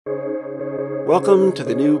Welcome to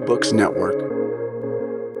the New Books Network.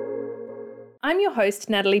 I'm your host,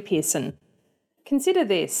 Natalie Pearson. Consider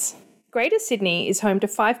this. Greater Sydney is home to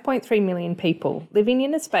 5.3 million people living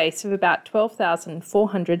in a space of about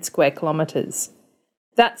 12,400 square kilometres.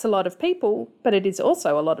 That's a lot of people, but it is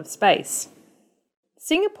also a lot of space.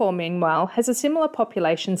 Singapore, meanwhile, has a similar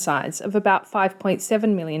population size of about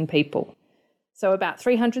 5.7 million people, so about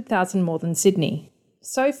 300,000 more than Sydney.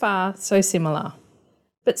 So far, so similar.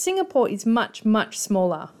 But Singapore is much, much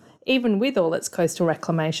smaller, even with all its coastal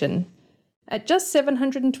reclamation. At just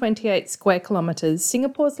 728 square kilometres,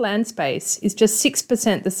 Singapore's land space is just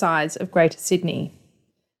 6% the size of Greater Sydney.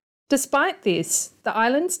 Despite this, the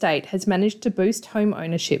island state has managed to boost home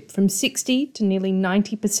ownership from 60 to nearly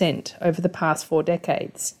 90% over the past 4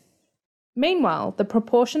 decades. Meanwhile, the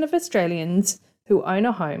proportion of Australians who own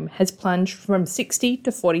a home has plunged from 60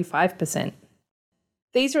 to 45%.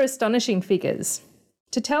 These are astonishing figures.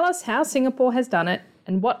 To tell us how Singapore has done it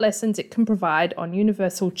and what lessons it can provide on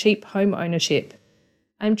universal cheap home ownership,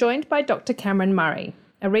 I'm joined by Dr. Cameron Murray,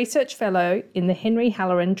 a research fellow in the Henry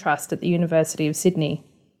Halloran Trust at the University of Sydney.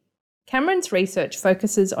 Cameron's research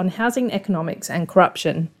focuses on housing economics and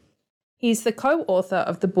corruption. He's the co-author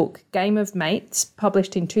of the book Game of Mates,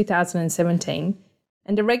 published in 2017,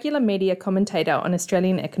 and a regular media commentator on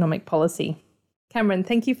Australian economic policy. Cameron,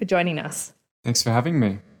 thank you for joining us. Thanks for having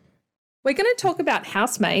me. We're going to talk about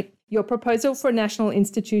Housemate, your proposal for a national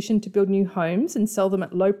institution to build new homes and sell them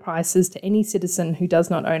at low prices to any citizen who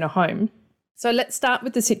does not own a home. So let's start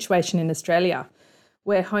with the situation in Australia,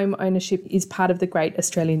 where home ownership is part of the great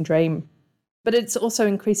Australian dream. But it's also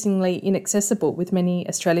increasingly inaccessible, with many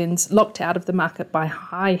Australians locked out of the market by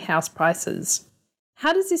high house prices.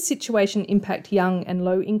 How does this situation impact young and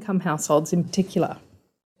low-income households in particular?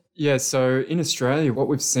 Yeah, so in Australia, what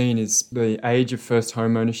we've seen is the age of first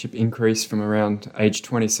home ownership increase from around age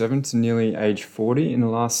 27 to nearly age 40 in the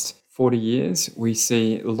last 40 years. We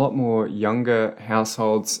see a lot more younger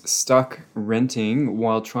households stuck renting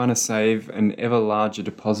while trying to save an ever larger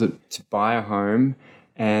deposit to buy a home.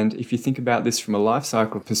 And if you think about this from a life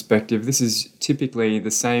cycle perspective, this is typically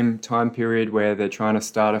the same time period where they're trying to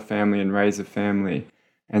start a family and raise a family.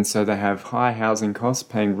 And so they have high housing costs,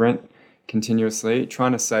 paying rent continuously,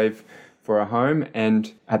 trying to save for a home,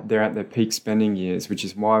 and they're at their peak spending years, which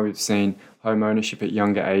is why we've seen home ownership at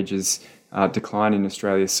younger ages decline in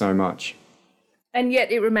Australia so much. And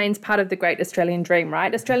yet it remains part of the great Australian dream,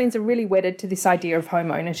 right? Australians are really wedded to this idea of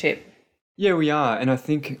home ownership. Yeah, we are. And I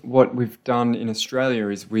think what we've done in Australia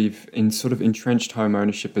is we've entrenched home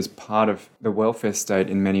ownership as part of the welfare state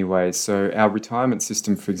in many ways. So our retirement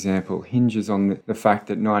system, for example, hinges on the fact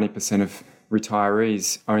that 90% of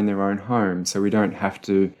retirees own their own home, so we don't have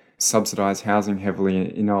to subsidise housing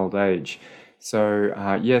heavily in old age.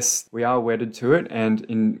 So yes, we are wedded to it, and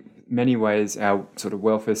in many ways our sort of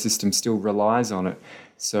welfare system still relies on it.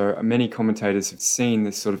 So many commentators have seen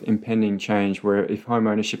this sort of impending change where if home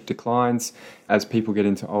ownership declines as people get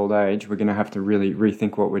into old age, we're going to have to really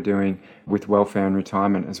rethink what we're doing with welfare and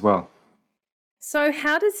retirement as well. So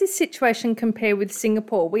how does this situation compare with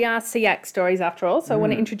Singapore? We are SEAC stories after all, so I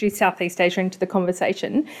want to introduce Southeast Asia into the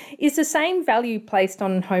conversation. Is the same value placed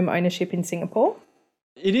on home ownership in Singapore?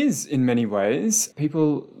 It is in many ways.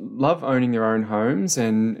 People love owning their own homes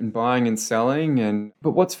and buying and selling.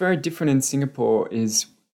 But what's very different in Singapore is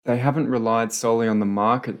they haven't relied solely on the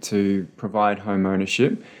market to provide home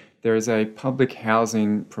ownership. There is a public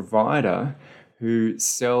housing provider who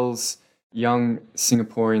sells young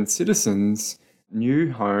Singaporean citizens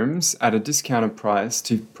new homes at a discounted price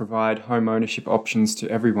to provide home ownership options to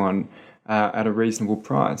everyone at a reasonable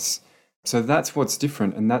price. So that's what's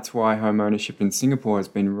different, and that's why home ownership in Singapore has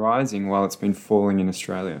been rising while it's been falling in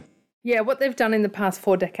Australia. Yeah, what they've done in the past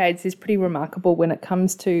 4 decades is pretty remarkable when it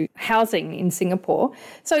comes to housing in Singapore.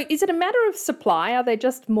 So is it a matter of supply? Are there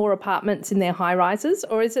just more apartments in their high rises,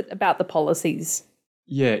 or is it about the policies?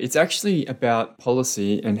 Yeah, it's actually about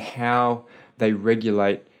policy and how they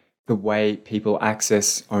regulate the way people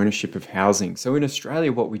access ownership of housing. So in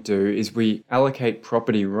Australia, what we do is we allocate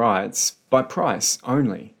property rights by price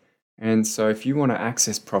only. And so if you want to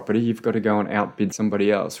access property, you've got to go and outbid somebody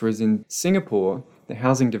else. Whereas in Singapore, the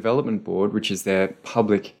Housing Development Board, which is their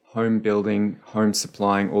public home building, home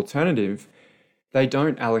supplying alternative, they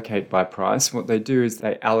don't allocate by price. What they do is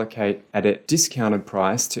they allocate at a discounted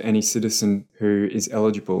price to any citizen who is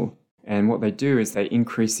eligible. And what they do is they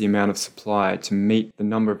increase the amount of supply to meet the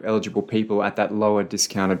number of eligible people at that lower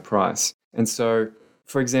discounted price. And so,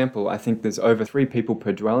 for example, I think there's over 3 people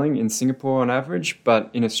per dwelling in Singapore on average, but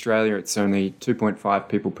in Australia it's only 2.5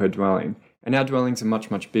 people per dwelling. And our dwellings are much,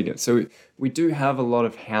 much bigger. So we do have a lot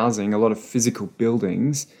of housing, a lot of physical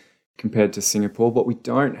buildings compared to Singapore. What we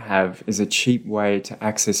don't have is a cheap way to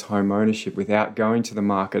access home ownership without going to the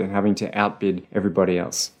market and having to outbid everybody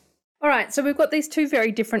else. All right, so we've got these two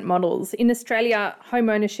very different models. In Australia, home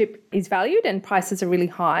ownership is valued and prices are really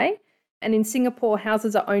high. And in Singapore,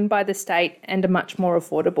 houses are owned by the state and are much more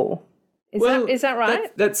affordable. Is that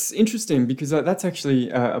right? That's interesting because that's actually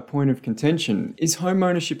a point of contention. Is home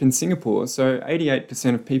ownership in Singapore? So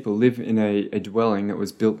 88% of people live in a dwelling that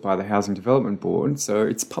was built by the Housing Development Board. So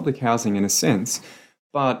it's public housing in a sense.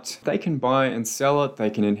 But they can buy and sell it, they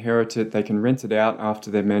can inherit it, they can rent it out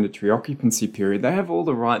after their mandatory occupancy period. They have all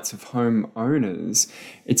the rights of home owners.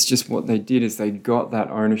 It's just what they did is they got that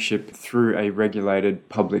ownership through a regulated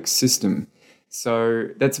public system. So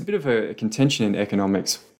that's a bit of a contention in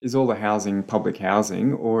economics. Is all the housing public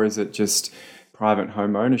housing, or is it just private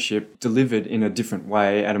home ownership delivered in a different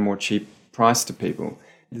way at a more cheap price to people?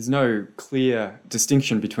 There's no clear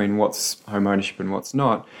distinction between what's home ownership and what's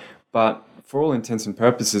not, but for all intents and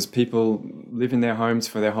purposes, people live in their homes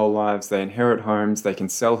for their whole lives. They inherit homes, they can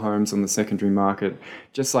sell homes on the secondary market,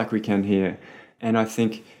 just like we can here. And I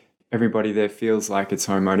think everybody there feels like it's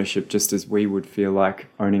home ownership, just as we would feel like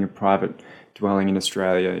owning a private dwelling in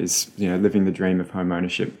Australia is, living the dream of home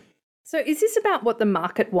ownership. So is this about what the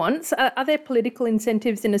market wants? Are there political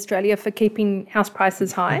incentives in Australia for keeping house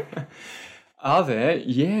prices high? Are there?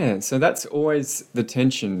 Yeah. So that's always the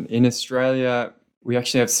tension. In Australia, we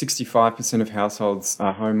actually have 65% of households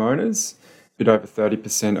are homeowners, a bit over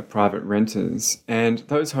 30% are private renters. And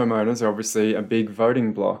those homeowners are obviously a big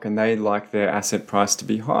voting bloc and they like their asset price to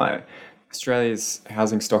be high. Australia's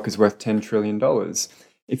housing stock is worth $10 trillion.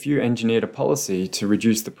 If you engineered a policy to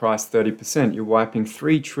reduce the price 30%, you're wiping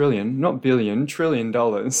 $3 trillion, not billion, $1 trillion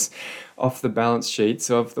off the balance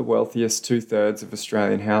sheets of the wealthiest 2/3 of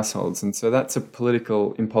Australian households. And so that's a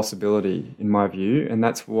political impossibility in my view. And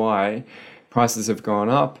that's why prices have gone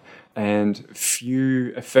up and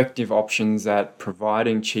few effective options at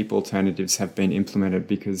providing cheap alternatives have been implemented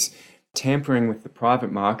because tampering with the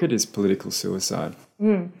private market is political suicide.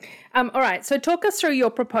 All right, so talk us through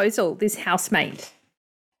your proposal, this housemate.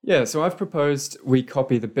 Yeah, so I've proposed we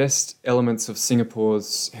copy the best elements of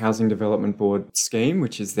Singapore's Housing Development Board scheme,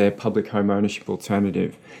 which is their public home ownership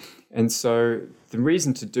alternative. And so the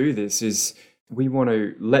reason to do this is we want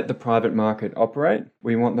to let the private market operate.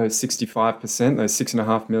 We want those 65%, those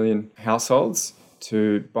 6.5 million households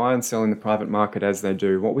to buy and sell in the private market as they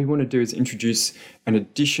do. What we want to do is introduce an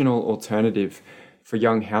additional alternative for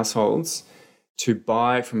young households to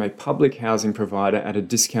buy from a public housing provider at a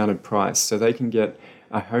discounted price so they can get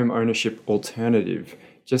a home ownership alternative,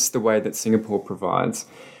 just the way that Singapore provides.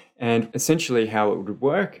 And essentially how it would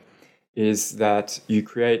work is that you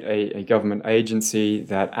create a government agency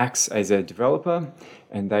that acts as a developer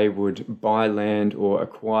and they would buy land or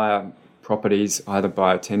acquire properties either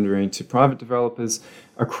by tendering to private developers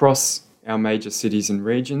across our major cities and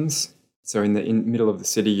regions. So in the middle of the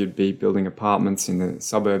city, you'd be building apartments. In the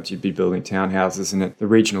suburbs, you'd be building townhouses. And at the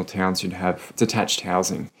regional towns, you'd have detached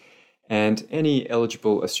housing. And any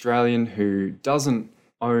eligible Australian who doesn't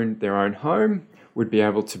own their own home would be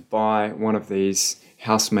able to buy one of these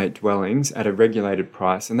housemate dwellings at a regulated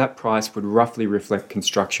price, and that price would roughly reflect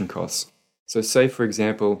construction costs. So say, for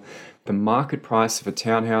example, the market price of a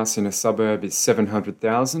townhouse in a suburb is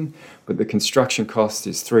 $700,000, but the construction cost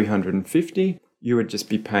is $350,000. You would just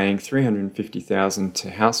be paying $350,000 to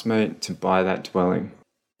housemate to buy that dwelling.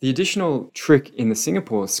 The additional trick in the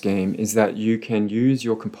Singapore scheme is that you can use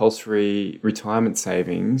your compulsory retirement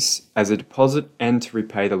savings as a deposit and to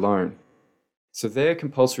repay the loan. So their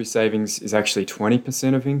compulsory savings is actually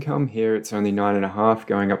 20% of income. Here it's only 9.5%,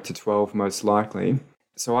 going up to 12% most likely.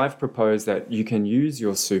 So I've proposed that you can use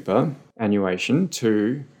your superannuation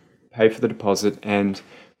to pay for the deposit and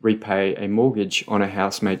repay a mortgage on a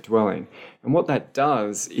housemate dwelling. And what that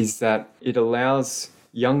does is that it allows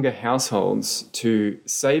younger households to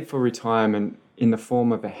save for retirement in the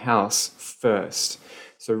form of a house first.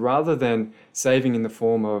 So rather than saving in the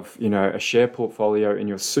form of, a share portfolio in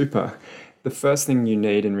your super, the first thing you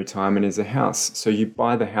need in retirement is a house. So you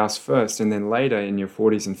buy the house first, and then later in your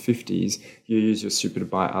 40s and 50s, you use your super to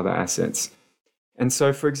buy other assets. And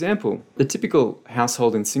so, for example, the typical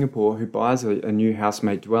household in Singapore who buys a new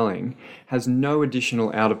housemate dwelling has no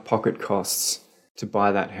additional out-of-pocket costs to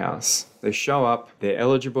buy that house. They show up, they're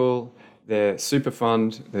eligible, their super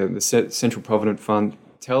fund, the Central Provident Fund,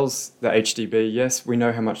 tells the HDB, yes, we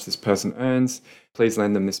know how much this person earns, please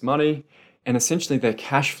lend them this money. And essentially their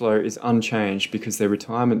cash flow is unchanged because their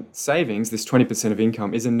retirement savings, this 20% of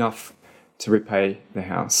income, is enough to repay the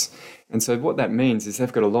house. And so what that means is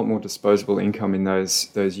they've got a lot more disposable income in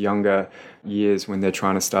those younger years when they're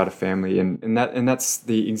trying to start a family. And that's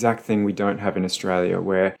the exact thing we don't have in Australia,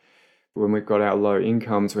 where when we've got our low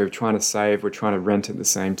incomes, we're trying to save, we're trying to rent at the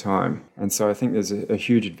same time. And so I think there's a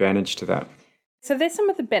huge advantage to that. So there's some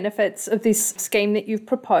of the benefits of this scheme that you've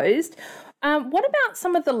proposed. What about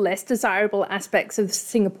some of the less desirable aspects of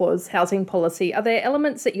Singapore's housing policy? Are there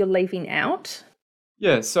elements that you're leaving out?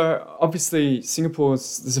 Yeah, so obviously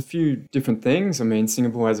there's a few different things. I mean,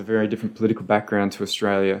 Singapore has a very different political background to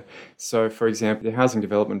Australia. So, for example, the Housing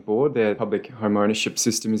Development Board, their public home ownership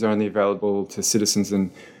system is only available to citizens and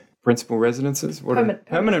principal residences.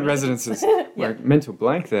 Permanent residences. Like mental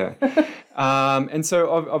blank there. And so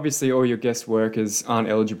obviously all your guest workers aren't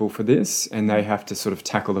eligible for this, and they have to sort of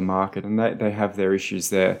tackle the market, and they have their issues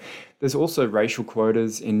there. There's also racial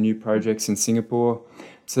quotas in new projects in Singapore.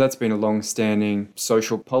 So that's been a long-standing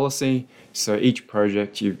social policy. So each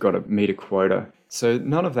project, you've got to meet a quota. So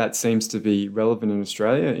none of that seems to be relevant in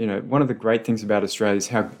Australia. You know, one of the great things about Australia is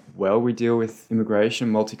how well we deal with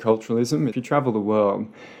immigration, multiculturalism. If you travel the world,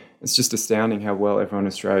 it's just astounding how well everyone in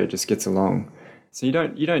Australia just gets along. So you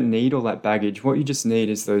don't need all that baggage. What you just need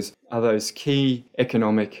is those key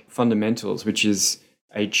economic fundamentals, which is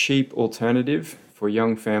a cheap alternative for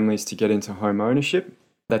young families to get into home ownership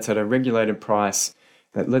that's at a regulated price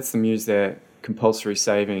that lets them use their compulsory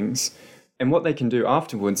savings. And what they can do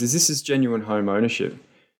afterwards is this is genuine home ownership.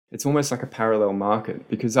 It's almost like a parallel market,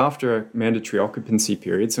 because after a mandatory occupancy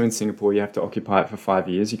period, so in Singapore you have to occupy it for 5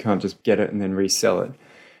 years, you can't just get it and then resell it.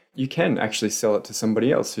 You can actually sell it to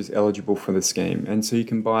somebody else who's eligible for the scheme. And so you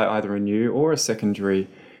can buy either a new or a secondary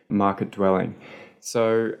market dwelling.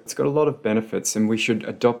 So it's got a lot of benefits, and we should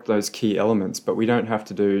adopt those key elements, but we don't have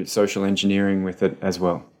to do social engineering with it as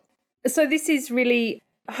well. So this is really,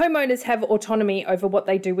 homeowners have autonomy over what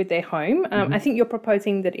they do with their home. I think you're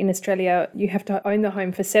proposing that in Australia you have to own the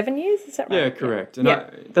home for 7 years, is that right? Yeah, correct. And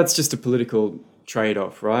that's just a political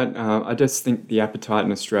trade-off, right? I just think the appetite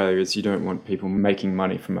in Australia is you don't want people making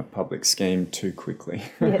money from a public scheme too quickly.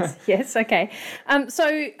 Yes, okay. So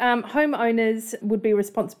homeowners would be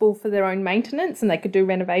responsible for their own maintenance, and they could do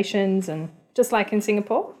renovations, and just like in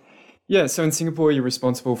Singapore? Yeah, so in Singapore, you're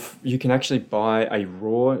responsible. You can actually buy a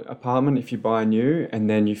raw apartment if you buy new, and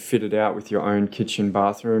then you fit it out with your own kitchen,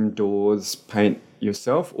 bathroom, doors, paint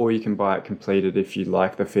yourself, or you can buy it completed if you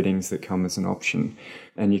like the fittings that come as an option,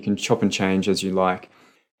 and you can chop and change as you like.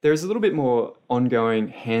 There's a little bit more ongoing,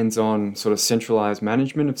 hands-on, sort of centralised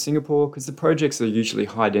management of Singapore, because the projects are usually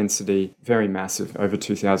high density, very massive, over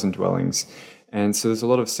 2,000 dwellings. And so there's a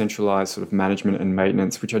lot of centralised sort of management and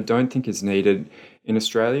maintenance, which I don't think is needed in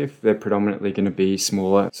Australia. They're predominantly going to be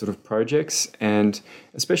smaller sort of projects, and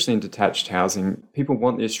especially in detached housing, people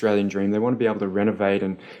want the Australian dream. They want to be able to renovate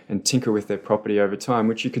and tinker with their property over time,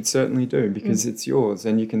 which you could certainly do because it's yours,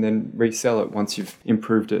 and you can then resell it once you've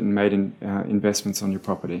improved it and made investments on your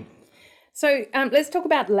property. So let's talk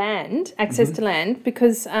about land, access to land,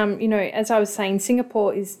 because, as I was saying,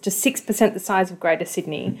 Singapore is just 6% the size of Greater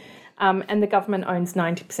Sydney. And the government owns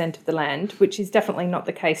 90% of the land, which is definitely not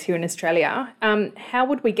the case here in Australia. How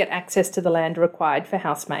would we get access to the land required for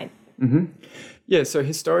housemate? Yeah, so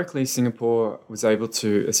historically, Singapore was able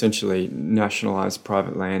to essentially nationalise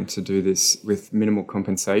private land to do this with minimal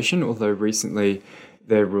compensation, although recently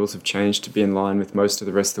their rules have changed to be in line with most of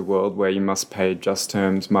the rest of the world, where you must pay just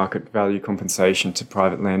terms market value compensation to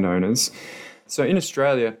private landowners. So in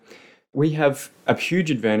Australia, we have a huge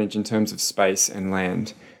advantage in terms of space and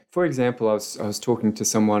land. For example, I was talking to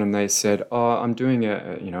someone and they said, I'm doing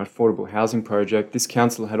a affordable housing project. This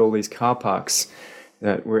council had all these car parks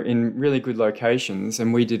that were in really good locations,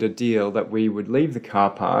 and we did a deal that we would leave the car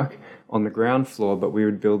park on the ground floor, but we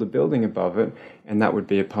would build a building above it, and that would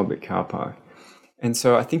be a public car park. And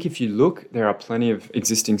so I think if you look, there are plenty of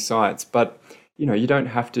existing sites, but you don't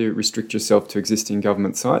have to restrict yourself to existing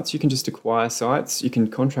government sites. You can just acquire sites. You can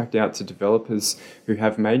contract out to developers who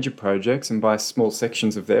have major projects and buy small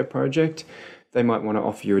sections of their project. They might want to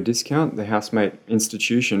offer you a discount, the housemate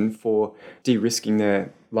institution, for de-risking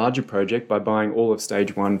their larger project by buying all of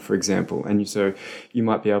stage 1, for example. And so you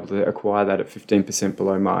might be able to acquire that at 15%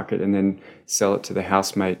 below market and then sell it to the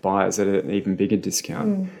housemate buyers at an even bigger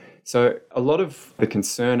discount. So a lot of the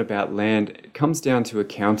concern about land comes down to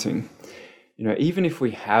accounting. Even if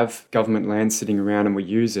we have government land sitting around and we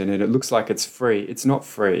use it and it looks like it's free, it's not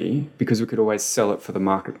free because we could always sell it for the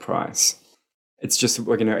market price. It's just that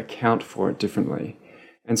we're going to account for it differently.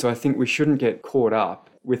 And so I think we shouldn't get caught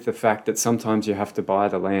up with the fact that sometimes you have to buy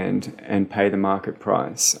the land and pay the market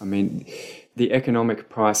price. I mean, the economic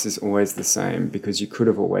price is always the same because you could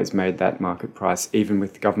have always made that market price even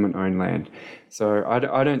with government-owned land. So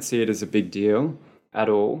I don't see it as a big deal at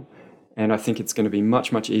all. And I think it's going to be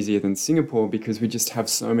much, much easier than Singapore because we just have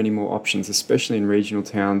so many more options, especially in regional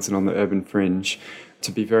towns and on the urban fringe,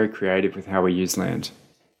 to be very creative with how we use land.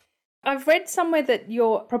 I've read somewhere that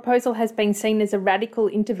your proposal has been seen as a radical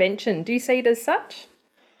intervention. Do you see it as such?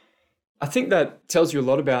 I think that tells you a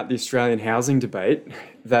lot about the Australian housing debate,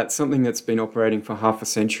 that something that's been operating for half a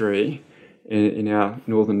century in our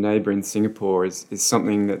northern neighbour in Singapore is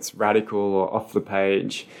something that's radical or off the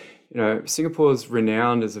page. You know, Singapore's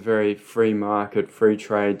renowned as a very free market, free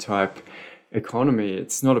trade type economy.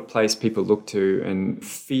 It's not a place people look to and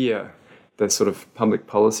fear the sort of public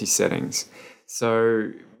policy settings.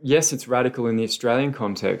 So yes, it's radical in the Australian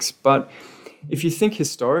context, but if you think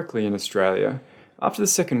historically in Australia, after the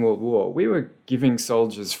Second World War, we were giving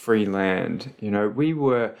soldiers free land. You know,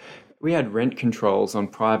 we had rent controls on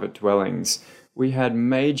private dwellings. We had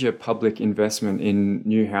major public investment in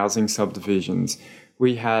new housing subdivisions.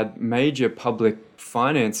 We had major public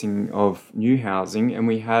financing of new housing, and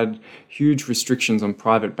we had huge restrictions on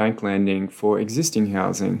private bank lending for existing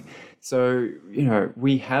housing. So, you know,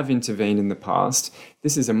 we have intervened in the past.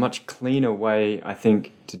 This is a much cleaner way, I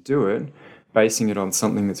think, to do it, basing it on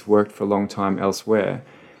something that's worked for a long time elsewhere.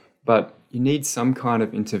 But you need some kind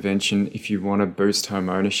of intervention if you want to boost home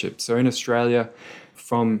ownership. So in Australia,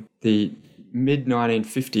 from the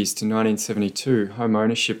mid-1950s to 1972, home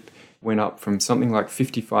ownership went up from something like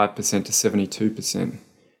 55% to 72%.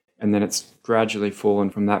 And then it's gradually fallen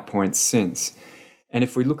from that point since. And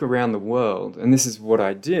if we look around the world, and this is what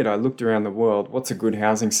I did, I looked around the world, what's a good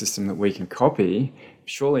housing system that we can copy?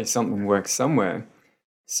 Surely something works somewhere.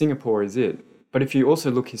 Singapore is it. But if you also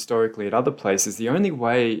look historically at other places, the only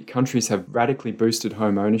way countries have radically boosted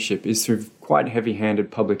home ownership is through quite heavy-handed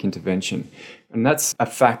public intervention. And that's a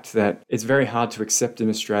fact that it's very hard to accept in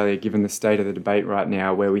Australia, given the state of the debate right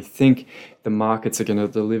now, where we think the markets are going to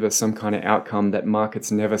deliver some kind of outcome that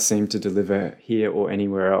markets never seem to deliver here or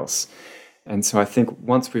anywhere else. And so I think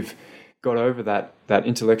once we've got over that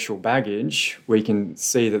intellectual baggage, we can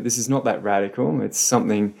see that this is not that radical. It's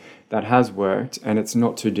something that has worked, and it's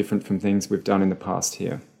not too different from things we've done in the past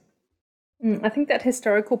here. I think that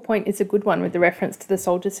historical point is a good one with the reference to the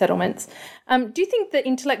soldier settlements. Do you think the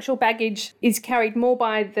intellectual baggage is carried more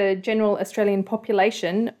by the general Australian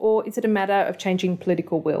population, or is it a matter of changing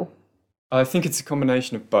political will? I think it's a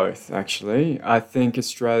combination of both, actually. I think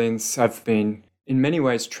Australians have been, in many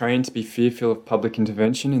ways, trained to be fearful of public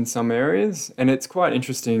intervention in some areas, and it's quite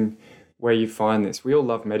interesting where you find this. We all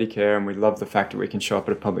love Medicare, and we love the fact that we can show up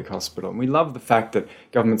at a public hospital. And we love the fact that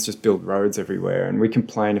governments just build roads everywhere, and we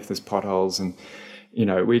complain if there's potholes, and you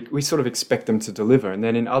know, we sort of expect them to deliver. And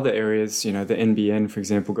then in other areas, you know, the NBN, for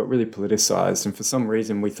example, got really politicized, and for some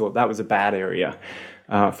reason we thought that was a bad area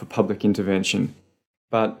for public intervention.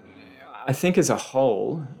 But I think as a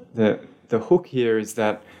whole, the hook here is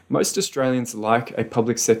that most Australians like a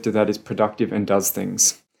public sector that is productive and does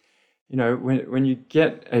things. You know, when you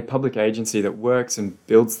get a public agency that works and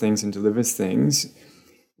builds things and delivers things,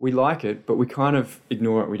 we like it, but we kind of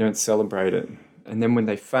ignore it. We don't celebrate it. And then when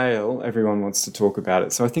they fail, everyone wants to talk about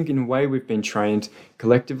it. So I think in a way we've been trained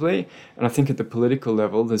collectively. And I think at the political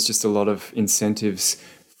level, there's just a lot of incentives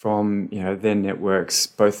from, you know, their networks,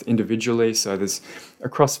 both individually. So there's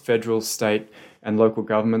across federal, state and local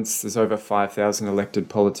governments, there's over 5,000 elected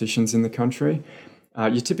politicians in the country.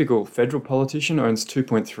 Your typical federal politician owns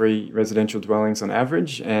 2.3 residential dwellings on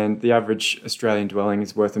average, and the average Australian dwelling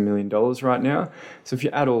is worth $1 million right now. So if you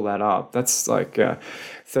add all that up, that's like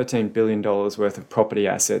 $13 billion worth of property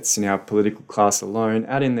assets in our political class alone.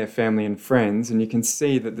 Add in their family and friends, and you can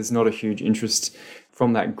see that there's not a huge interest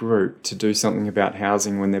from that group to do something about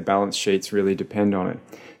housing when their balance sheets really depend on it.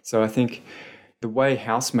 So I think the way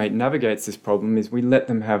Housemate navigates this problem is we let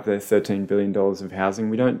them have their $13 billion of housing.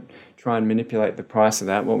 We don't try and manipulate the price of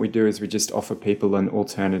that. What we do is we just offer people an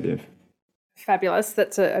alternative. Fabulous.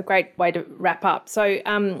 That's a great way to wrap up. So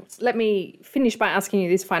let me finish by asking you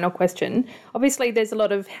this final question. Obviously, there's a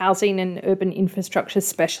lot of housing and urban infrastructure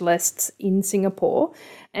specialists in Singapore.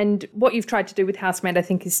 And what you've tried to do with Housemate, I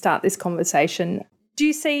think, is start this conversation. Do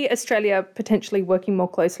you see Australia potentially working more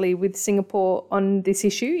closely with Singapore on this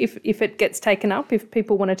issue if it gets taken up, if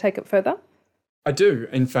people want to take it further? I do.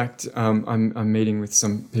 In fact, I'm meeting with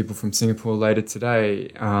some people from Singapore later today.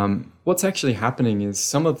 What's actually happening is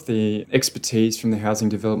some of the expertise from the Housing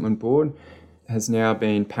Development Board has now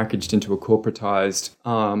been packaged into a corporatised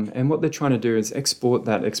arm. And what they're trying to do is export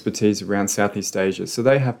that expertise around Southeast Asia. So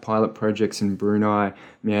they have pilot projects in Brunei,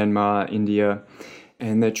 Myanmar, India.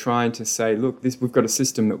 and they're trying to say, look, we've got a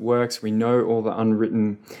system that works. We know all the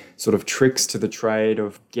unwritten sort of tricks to the trade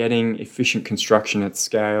of getting efficient construction at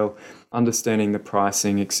scale, understanding the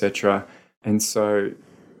pricing, etc. And so,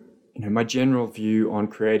 my general view on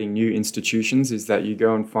creating new institutions is that you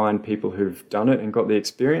go and find people who've done it and got the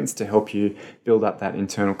experience to help you build up that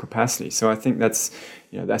internal capacity. So I think that's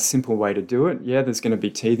a simple way to do it. Yeah, there's going to be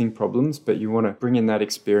teething problems, but you want to bring in that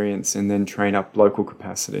experience and then train up local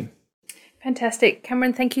capacity. Fantastic.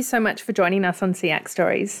 Cameron, thank you so much for joining us on SEAC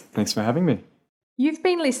Stories. Thanks for having me. You've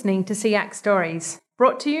been listening to SEAC Stories,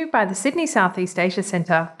 brought to you by the Sydney Southeast Asia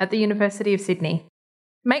Centre at the University of Sydney.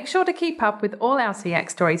 Make sure to keep up with all our SEAC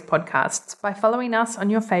Stories podcasts by following us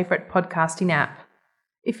on your favourite podcasting app.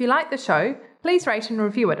 If you like the show, please rate and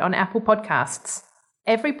review it on Apple Podcasts.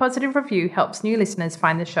 Every positive review helps new listeners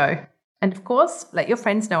find the show. And of course, let your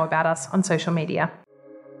friends know about us on social media.